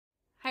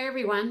Hi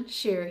everyone,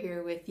 Cher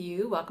here with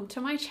you. Welcome to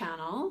my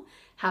channel.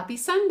 Happy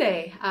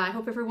Sunday. I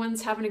hope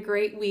everyone's having a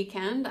great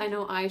weekend. I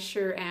know I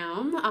sure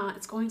am.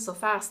 It's going so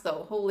fast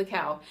though, holy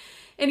cow.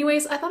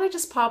 Anyways, I thought I'd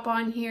just pop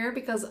on here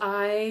because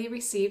I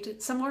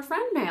received some more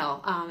friend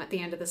mail at the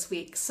end of this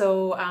week.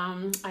 So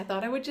I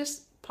thought I would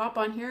just pop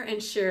on here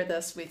and share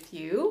this with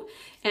you.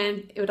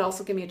 And it would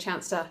also give me a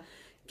chance to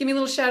give me a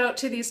little shout out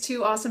to these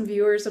two awesome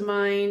viewers of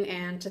mine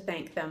and to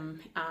thank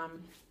them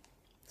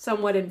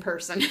somewhat in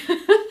person.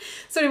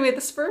 So anyway,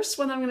 this first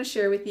one I'm going to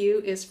share with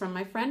you is from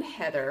my friend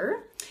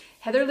Heather.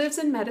 Heather lives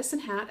in Medicine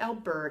Hat,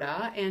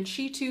 Alberta, and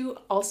she too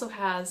also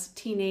has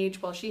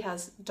she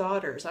has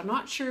daughters. I'm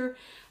not sure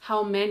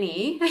how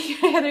many.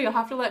 Heather, you'll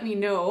have to let me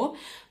know.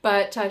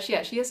 But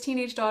yeah, she has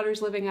teenage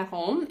daughters living at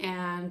home,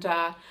 and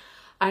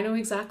I know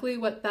exactly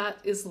what that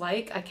is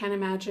like. I can't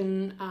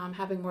imagine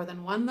having more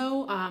than one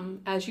though.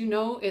 As you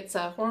know, it's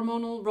a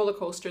hormonal roller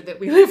coaster that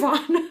we live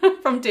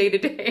on from day to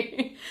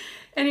day.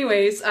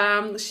 Anyways,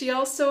 she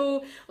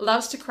also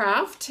loves to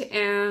craft,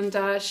 and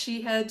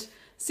she had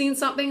seen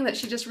something that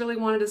she just really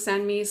wanted to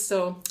send me.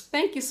 So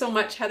thank you so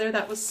much, Heather.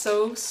 That was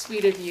so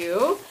sweet of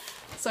you.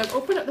 So I've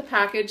opened up the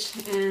package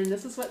and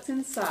this is what's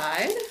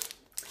inside.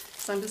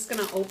 So I'm just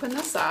going to open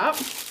this up.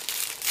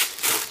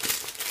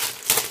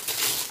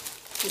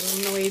 A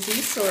little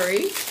noisy,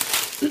 sorry.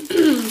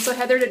 So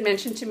Heather had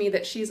mentioned to me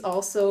that she's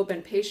also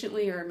been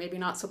patiently, or maybe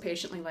not so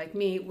patiently like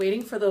me,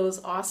 waiting for those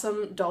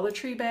awesome Dollar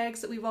Tree bags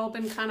that we've all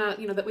been kind of,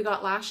 that we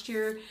got last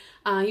year.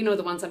 You know,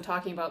 the ones I'm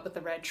talking about with the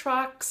red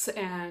trucks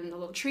and the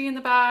little tree in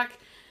the back.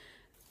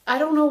 I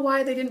don't know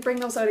why they didn't bring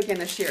those out again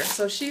this year.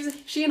 So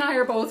she and I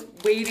are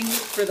both waiting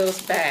for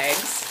those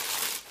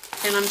bags,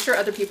 and I'm sure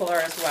other people are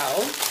as well.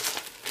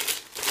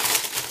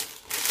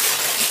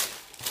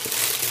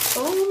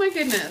 Oh my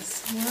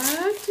goodness,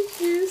 what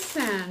did you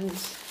send?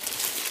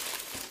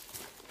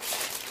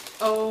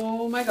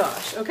 Oh my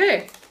gosh,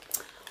 okay.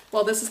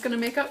 Well, this is gonna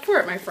make up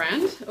for it, my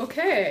friend.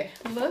 Okay,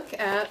 look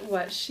at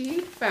what she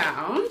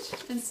found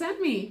and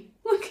sent me.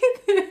 Look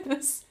at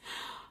this.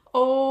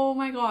 Oh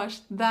my gosh,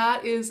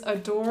 that is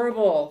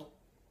adorable.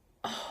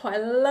 Oh, I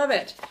love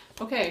it.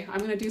 Okay, I'm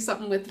gonna do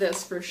something with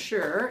this for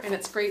sure. And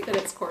it's great that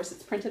it's, of course,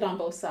 it's printed on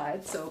both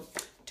sides. So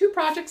 2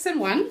 projects in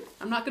one.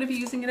 I'm not gonna be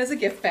using it as a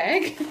gift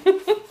bag.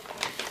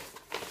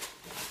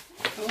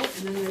 Oh,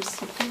 and then there's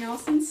something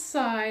else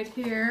inside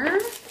here.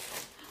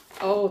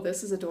 Oh,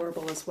 this is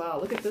adorable as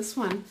well. Look at this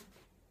one.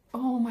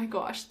 Oh my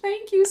gosh,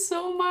 thank you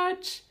so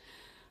much.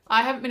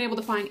 I haven't been able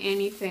to find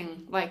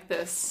anything like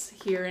this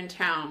here in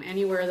town,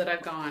 anywhere that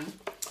I've gone.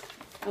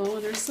 Oh,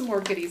 and there's some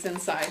more goodies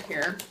inside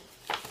here.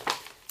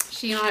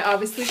 She and I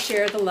obviously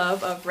share the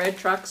love of red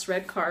trucks,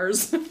 red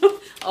cars,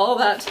 all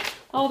that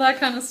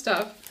kind of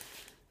stuff.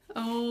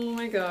 Oh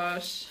my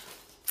gosh.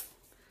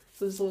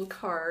 There's a little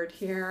card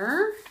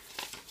here.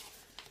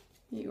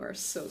 You are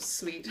so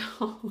sweet.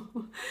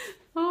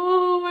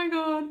 Oh my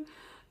god.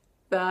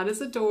 That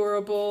is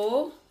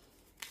adorable.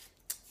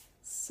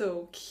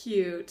 So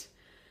cute.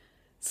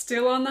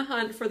 Still on the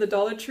hunt for the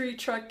Dollar Tree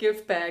truck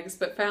gift bags,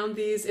 but found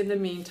these in the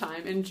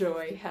meantime.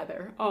 Enjoy,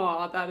 Heather.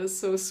 Aw, that is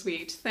so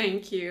sweet.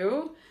 Thank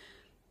you.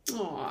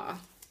 Aw,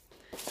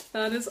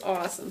 that is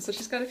awesome. So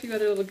she's got a few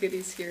other little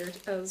goodies here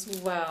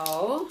as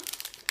well.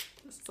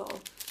 This is all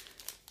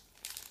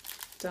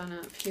done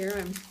up here.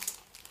 I'm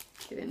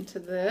get into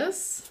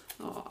this.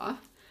 Aw.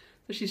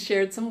 So she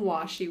shared some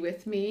washi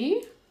with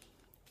me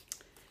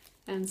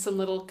and some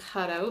little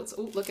cutouts.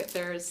 Oh, look at,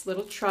 there's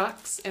little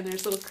trucks and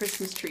there's little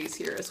Christmas trees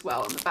here as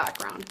well in the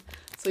background.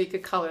 So you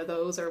could color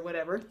those or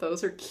whatever.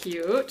 Those are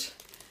cute.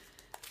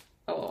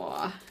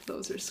 Oh,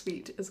 those are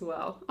sweet as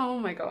well. Oh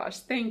my gosh,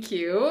 thank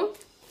you.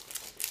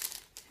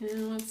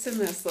 And what's in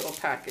this little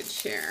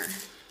package here?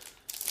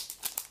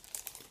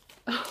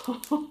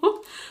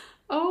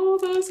 Oh,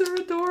 those are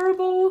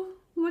adorable.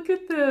 Look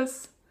at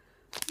this.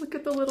 Look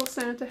at the little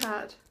Santa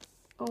hat.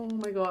 Oh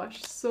my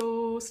gosh,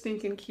 so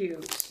stinking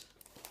cute.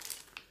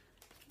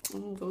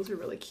 Oh, those are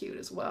really cute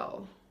as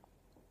well.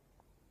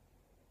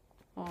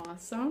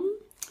 Awesome.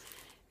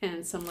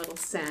 And some little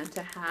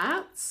Santa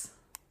hats.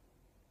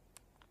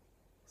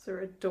 Those are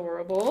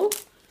adorable.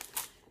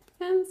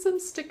 And some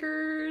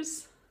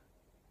stickers.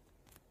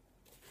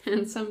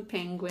 And some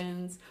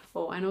penguins.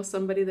 Oh, I know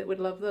somebody that would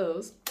love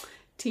those.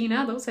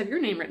 Tina, those have your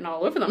name written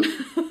all over them.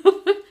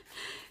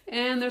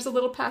 And there's a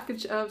little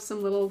package of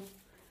some little,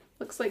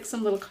 looks like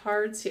some little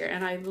cards here.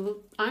 And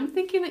I'm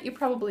thinking that you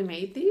probably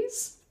made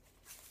these.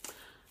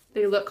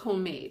 They look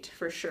homemade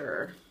for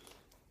sure.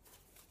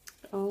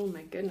 Oh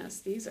my goodness,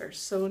 these are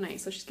so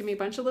nice. So she's giving me a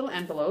bunch of little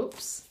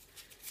envelopes.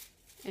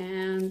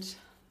 And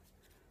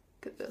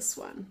look at this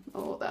one.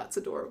 Oh, that's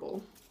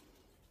adorable.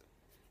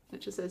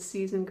 It just says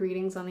seasoned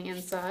greetings on the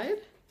inside.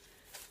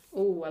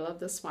 Oh, I love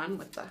this one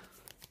with the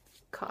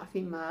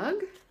coffee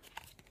mug.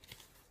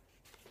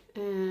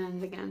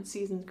 And again,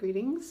 seasoned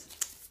greetings.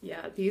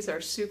 Yeah, these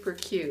are super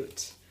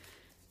cute.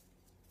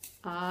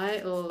 I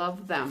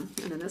love them.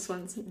 And then this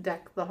one's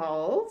Deck the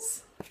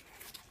Halls.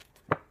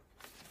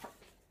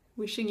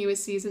 Wishing you a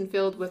season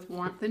filled with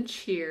warmth and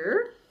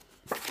cheer.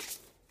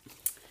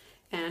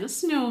 and a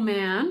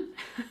snowman.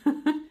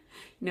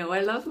 No,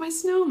 I love my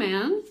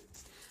snowman.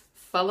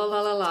 Fa la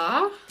la la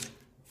la.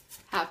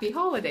 Happy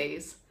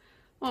holidays.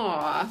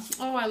 Aw,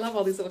 oh, I love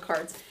all these little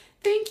cards.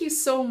 Thank you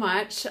so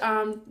much.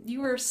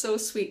 You were so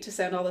sweet to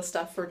send all this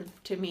stuff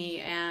to me,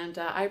 and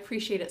I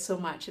appreciate it so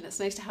much. And it's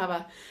nice to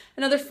have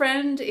another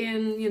friend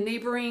in your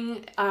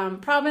neighboring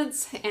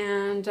province.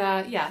 And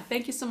yeah,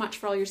 thank you so much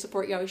for all your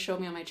support you always show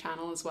me on my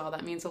channel as well.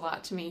 That means a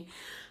lot to me.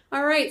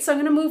 All right, so I'm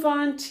going to move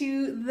on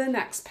to the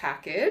next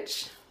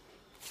package.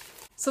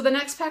 So the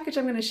next package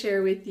I'm going to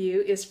share with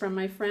you is from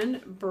my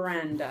friend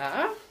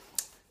Brenda.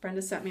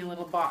 Brenda sent me a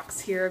little box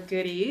here of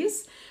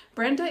goodies.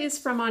 Brenda is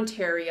from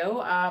Ontario,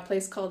 a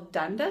place called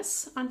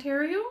Dundas,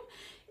 Ontario.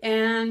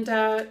 And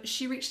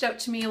she reached out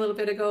to me a little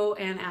bit ago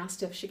and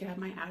asked if she could have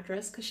my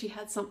address because she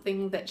had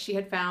something that she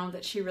had found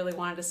that she really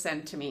wanted to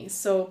send to me.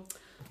 So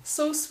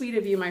sweet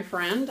of you, my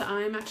friend.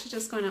 I'm actually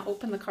just going to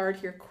open the card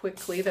here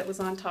quickly that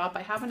was on top.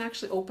 I haven't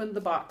actually opened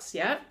the box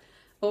yet.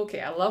 Okay,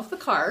 I love the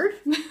card.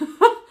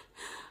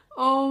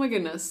 Oh my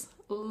goodness.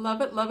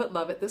 Love it, love it,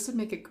 love it. This would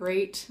make a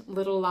great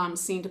little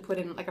scene to put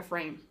in like a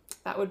frame.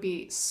 That would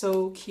be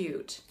so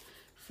cute.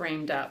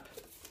 Framed up.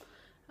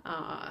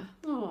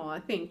 Oh,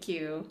 thank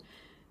you.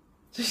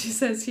 So she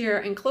says here,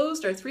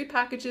 enclosed are 3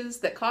 packages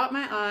that caught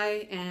my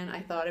eye and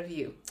I thought of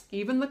you.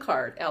 Even the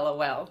card,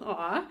 LOL.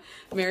 Aw,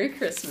 Merry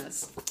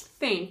Christmas.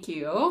 Thank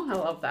you. I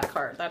love that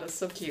card. That is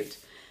so cute.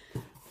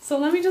 So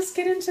let me just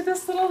get into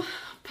this little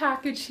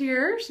package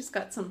here. She's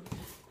got some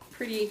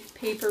pretty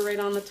paper right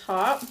on the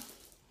top.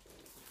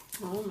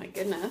 Oh my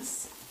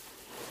goodness.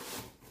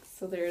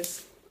 So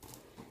there's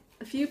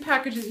a few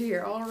packages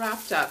here all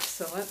wrapped up.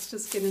 So let's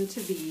just get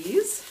into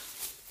these.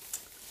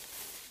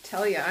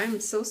 Tell you, I'm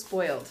so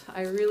spoiled.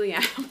 I really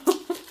am.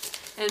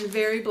 And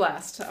very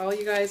blessed. All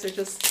you guys are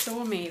just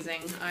so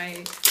amazing.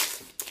 I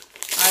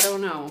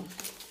don't know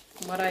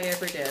what I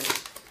ever did.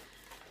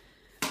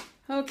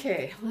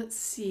 Okay, let's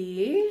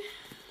see.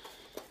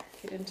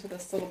 Get into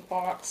this little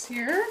box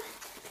here.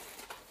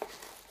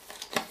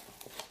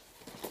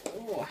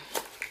 Oh,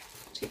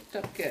 taped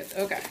up good.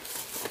 Okay.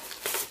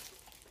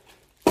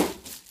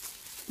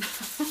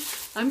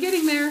 I'm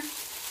getting there.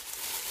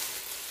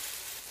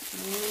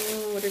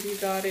 Oh, what have you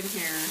got in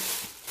here?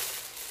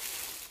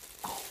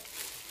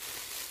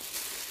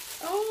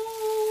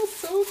 Oh,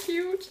 so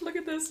cute. Look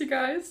at this, you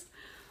guys.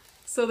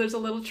 So there's a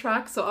little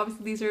truck. So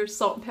obviously these are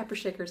salt and pepper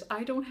shakers.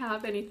 I don't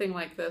have anything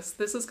like this.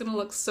 This is going to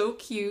look so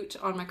cute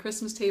on my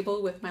Christmas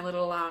table with my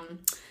little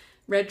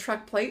red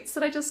truck plates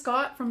that I just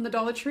got from the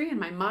Dollar Tree and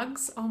my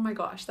mugs. Oh my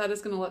gosh, that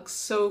is going to look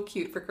so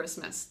cute for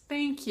Christmas.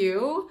 Thank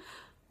you.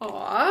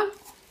 Aw.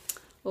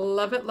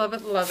 Love it, love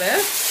it, love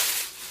it.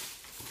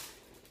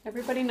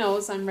 Everybody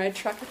knows I'm red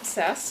truck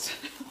obsessed.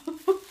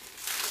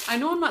 I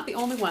know I'm not the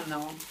only one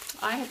though.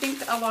 I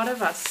think a lot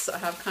of us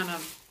have kind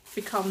of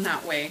become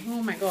that way.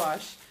 Oh my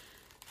gosh.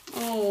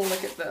 Oh,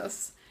 look at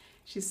this.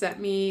 She sent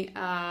me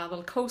a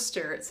little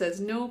coaster. It says,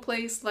 "No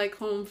place like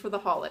home for the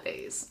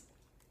holidays."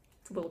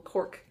 It's a little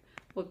cork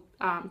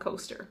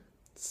coaster.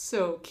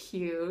 So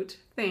cute.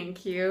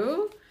 Thank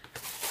you.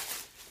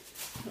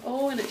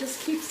 Oh, and it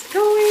just keeps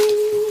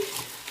going.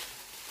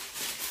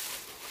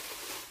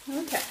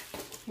 Okay,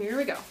 here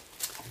we go.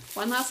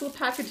 One last little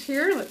package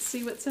here. Let's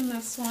see what's in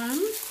this one.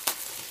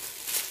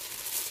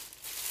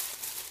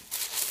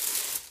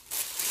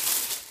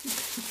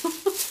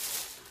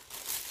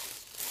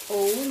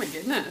 Oh my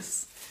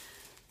goodness.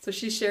 So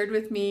she shared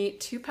with me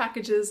 2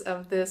 packages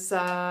of this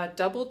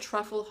double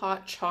truffle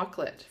hot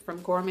chocolate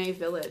from Gourmet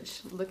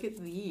Village. Look at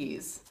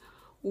these.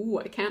 Ooh,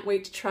 I can't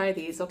wait to try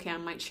these. Okay, I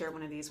might share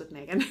one of these with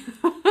Megan.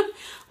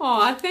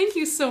 Aw, thank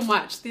you so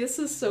much. This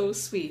is so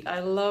sweet.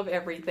 I love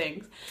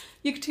everything.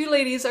 You 2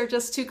 ladies are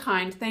just too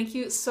kind. Thank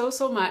you so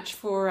much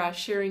for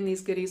sharing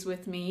these goodies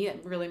with me.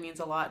 It really means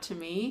a lot to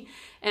me.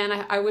 And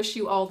I wish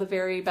you all the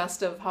very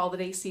best of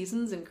holiday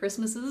seasons and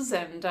Christmases.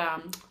 And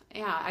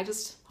yeah, I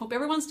just hope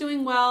everyone's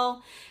doing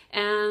well.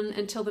 And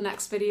until the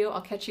next video,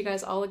 I'll catch you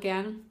guys all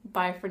again.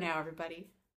 Bye for now, everybody.